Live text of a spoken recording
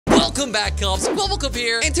Welcome back, Cops. Kwebbelkop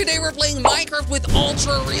here, and today we're playing Minecraft with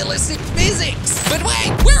ultra-realistic physics. But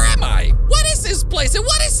wait, where am I? What is this place, and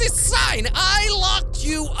what is this sign? I locked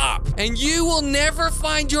you up, and you will never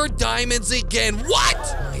find your diamonds again.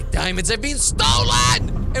 What? My diamonds have been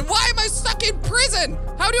stolen! And why am I stuck in prison?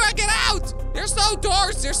 How do I get out? There's no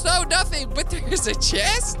doors, there's no nothing, but there's a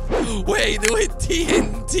chest? Wait, with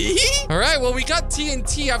TNT? All right, well, we got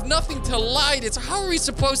TNT. I have nothing to light it, so how are we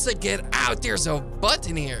supposed to get out? There's a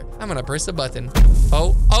button here. I'm gonna press the button.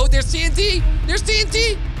 Oh, there's TNT. There's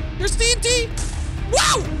TNT. There's TNT.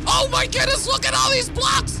 Wow! Oh my goodness, look at all these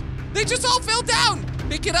blocks. They just all fell down.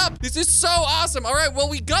 Pick it up. This is so awesome. All right, well,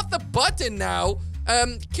 we got the button now.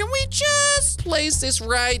 Can we just place this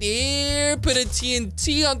right here? Put a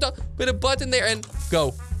TNT on top, put a button there and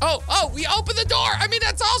go. Oh, we opened the door. I mean,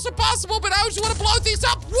 that's also possible, but I just want to blow things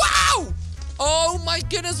up. Wow! Oh my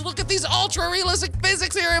goodness, look at these ultra-realistic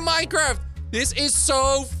physics here in Minecraft. This is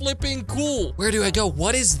so flipping cool. Where do I go?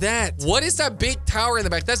 What is that? What is that big tower in the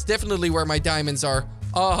back? That's definitely where my diamonds are.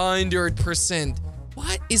 100%.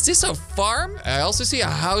 What? Is this a farm? I also see a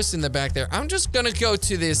house in the back there. I'm just gonna go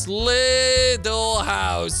to this little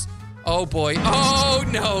house. Oh boy. Oh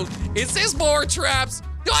no. Is this more traps?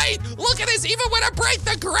 Wait, look at this. Even when I break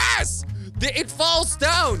the grass, it falls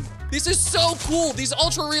down. This is so cool. These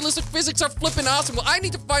ultra-realistic physics are flipping awesome. Well, I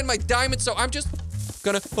need to find my diamonds, so I'm just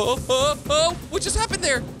gonna... Oh. What just happened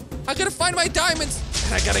there? I gotta find my diamonds.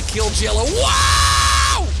 And I gotta kill Jello.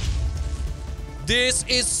 Wow! This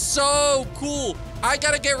is so cool. I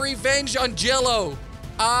gotta get revenge on Jello.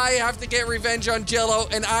 I have to get revenge on Jello,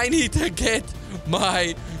 and I need to get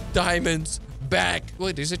my diamonds back.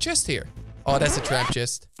 Wait, there's a chest here. Oh, that's a trap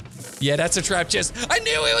chest. Yeah, that's a trap chest. I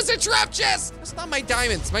knew it was a trap chest. That's not my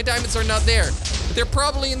diamonds. My diamonds are not there. But they're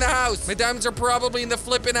probably in the house. My diamonds are probably in the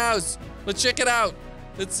flipping house. Let's check it out.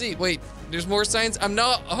 Let's see. Wait, there's more signs. I'm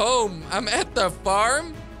not home. I'm at the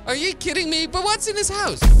farm. Are you kidding me? But what's in this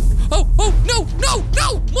house? Oh, no.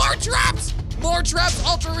 More traps. More traps,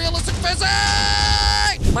 ultra-realistic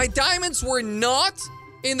physics! My diamonds were not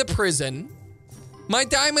in the prison. My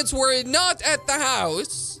diamonds were not at the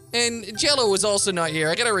house. And Jello was also not here.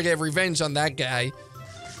 I gotta get revenge on that guy.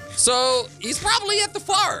 So, he's probably at the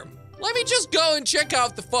farm. Let me just go and check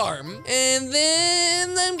out the farm. And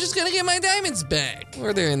then I'm just gonna get my diamonds back.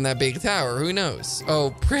 Or they're in that big tower, who knows?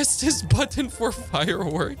 Oh, press this button for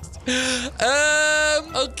fireworks.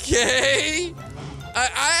 Okay.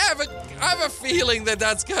 I have a feeling that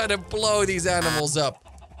that's gonna blow these animals up.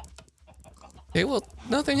 Okay, well,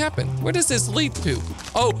 nothing happened. Where does this lead to?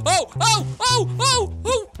 Oh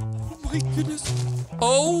my goodness.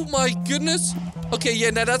 Oh my goodness. Okay,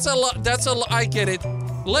 yeah, now that's a lot. I get it.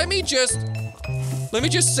 Let me just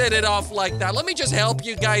set it off like that. Let me just help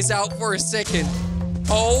you guys out for a second.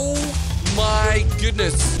 Oh my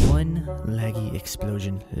goodness. One laggy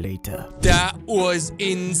explosion later. That was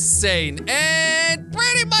insane. And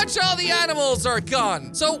pretty much all the animals are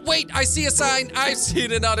gone. So wait, I see a sign. I've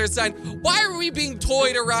seen another sign. Why are we being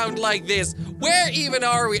toyed around like this? Where even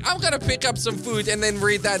are we? I'm gonna pick up some food and then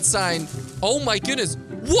read that sign. Oh my goodness.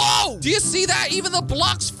 Whoa! Do you see that? Even the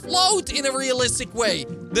blocks float in a realistic way.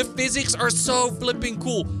 The physics are so flipping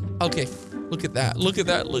cool. Okay. Look at that. Look at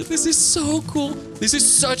that. Look, this is so cool. This is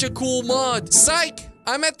such a cool mod. Psych!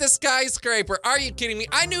 I'm at the skyscraper. Are you kidding me?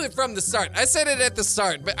 I knew it from the start. I said it at the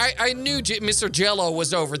start, but I knew Mr. Jello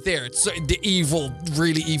was over there. It's the evil,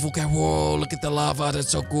 really evil guy. Whoa, look at the lava. That's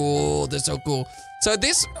so cool. That's so cool. So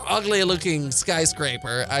this ugly looking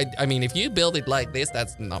skyscraper, I mean, if you build it like this,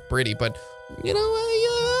 that's not pretty, but you know,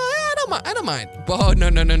 I don't mind. Oh,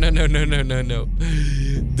 no.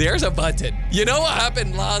 There's a button. You know what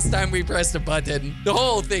happened last time we pressed a button? The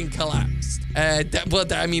whole thing collapsed.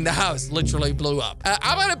 The house literally blew up.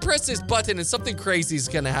 I'm gonna press this button and something crazy is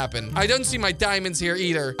gonna happen. I don't see my diamonds here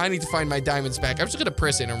either. I need to find my diamonds back. I'm just gonna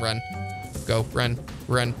press it and run. Go, run.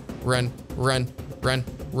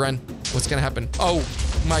 What's gonna happen? Oh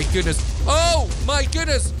my goodness. Oh my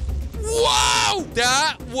goodness. Wow!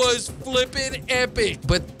 That was flippin' epic.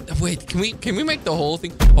 But wait, can we make the whole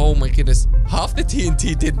thing? Oh my goodness. Half the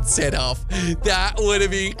TNT didn't set off. That would have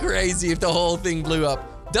been crazy if the whole thing blew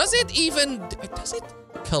up. Does it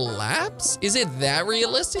collapse? Is it that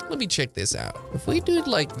realistic? Let me check this out. If we do it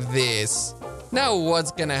like this, now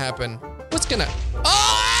what's gonna happen?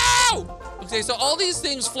 Oh! Okay, so all these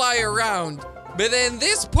things fly around. But then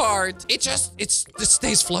this part, it just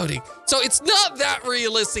stays floating. So it's not that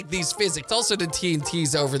realistic, these physics. Also the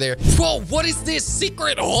TNT's over there. Whoa, what is this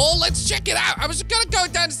secret hole? Let's check it out. I was gonna go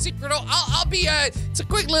down the secret hole. I'll be, it's a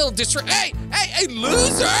quick little hey,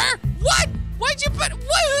 loser! What? Why'd you put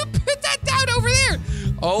that down over there?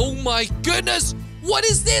 Oh my goodness. What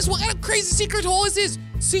is this? What kind of crazy secret hole is this?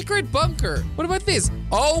 Secret bunker. What about this?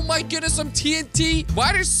 Oh my goodness, some TNT.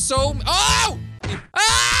 Why there's so... Oh!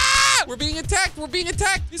 Ah! We're being attacked. We're being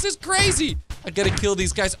attacked. This is crazy. I gotta kill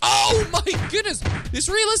these guys. Oh my goodness. This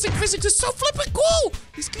realistic physics is so flippin' cool.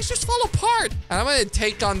 These guys just fall apart. And I'm gonna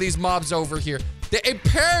take on these mobs over here. They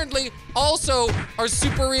apparently also are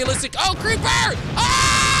super realistic. Oh, creeper!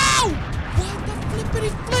 Oh! What the flippity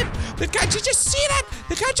flip? The guy, did you just see that?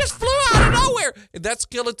 The guy just flew out of nowhere. And that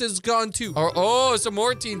skeleton's gone too. Oh, some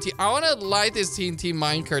more TNT. I want to light this TNT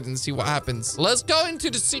minecart and see what happens. Let's go into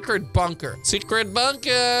the secret bunker. Secret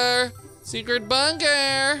bunker. Secret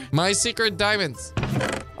bunker. My secret diamonds.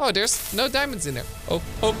 Oh, there's no diamonds in there. Oh,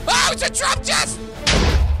 it's a trap chest.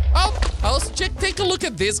 Oh, also take a look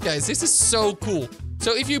at this, guys. This is so cool.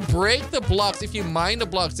 So if you break the blocks, if you mine the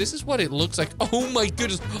blocks, this is what it looks like. Oh my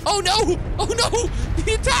goodness. Oh no. Oh no.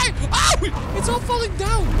 The entire, it's all falling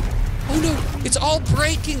down. Oh no, it's all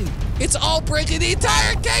breaking. It's all breaking. The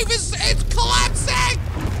entire cave it's collapsing.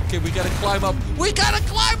 Okay, we gotta climb up. We gotta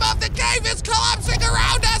climb up. The cave is collapsing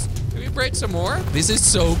around us. Can we break some more? This is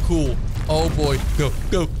so cool. Oh boy, go.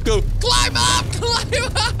 Climb up,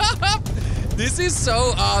 climb up. This is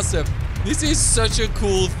so awesome. This is such a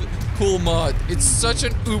cool mod. It's such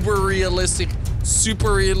an uber realistic,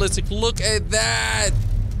 super realistic. Look at that.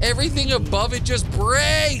 Everything above it just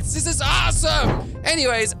breaks. This is awesome.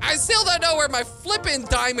 Anyways, I still don't know where my flippin'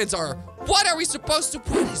 diamonds are. What are we supposed to...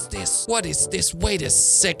 What is this? What is this? Wait a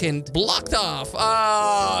second. Blocked off.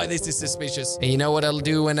 Oh, this is suspicious. And you know what I'll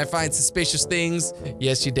do when I find suspicious things?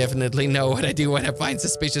 Yes, you definitely know what I do when I find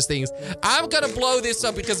suspicious things. I'm gonna blow this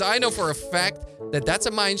up because I know for a fact that that's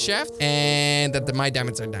a mine shaft and that my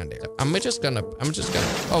diamonds are down there. I'm just gonna...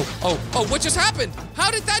 Oh, what just happened?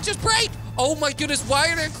 How did that just break? Oh my goodness, why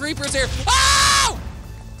are there creepers here? Oh!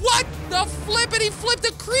 What the flippity flip?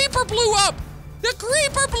 The creeper blew up! The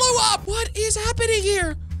creeper blew up! What is happening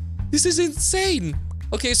here? This is insane.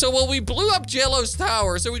 Okay, so we blew up Jello's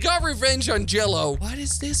tower, so we got revenge on Jello. What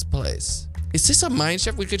is this place? Is this a mine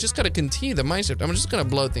shaft? We could just gotta continue the mine shaft. I'm just gonna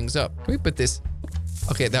blow things up. Can we put this?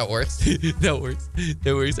 Okay, that works. That works.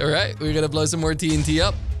 That works. All right, we're gonna blow some more TNT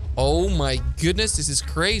up. Oh my goodness, this is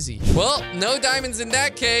crazy. Well, no diamonds in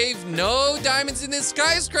that cave. No diamonds in this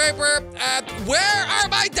skyscraper. Where are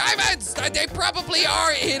my diamonds? They probably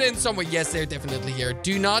are hidden somewhere. Yes, they're definitely here.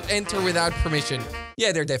 Do not enter without permission.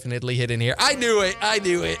 Yeah, they're definitely hidden here. I knew it. I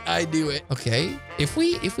knew it. I knew it. Okay, if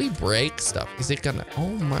we break stuff, is it gonna... Oh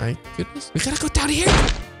my goodness. We gotta go down here.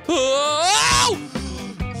 Oh!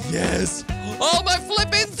 Yes. Oh, my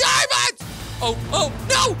flipping diamonds! Oh,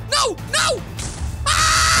 no!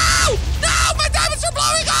 No, my diamonds are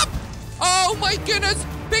blowing up! Oh my goodness!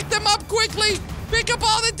 Pick them up quickly! Pick up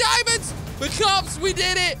all the diamonds! The cops, we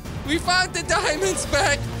did it! We found the diamonds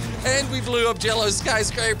back! And we blew up Jello's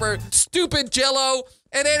skyscraper. Stupid Jello!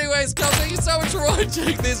 And anyways, guys, thank you so much for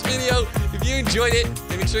watching this video. If you enjoyed it,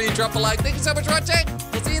 make sure you drop a like. Thank you so much for watching.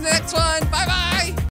 We'll see you in the next one. Bye-bye!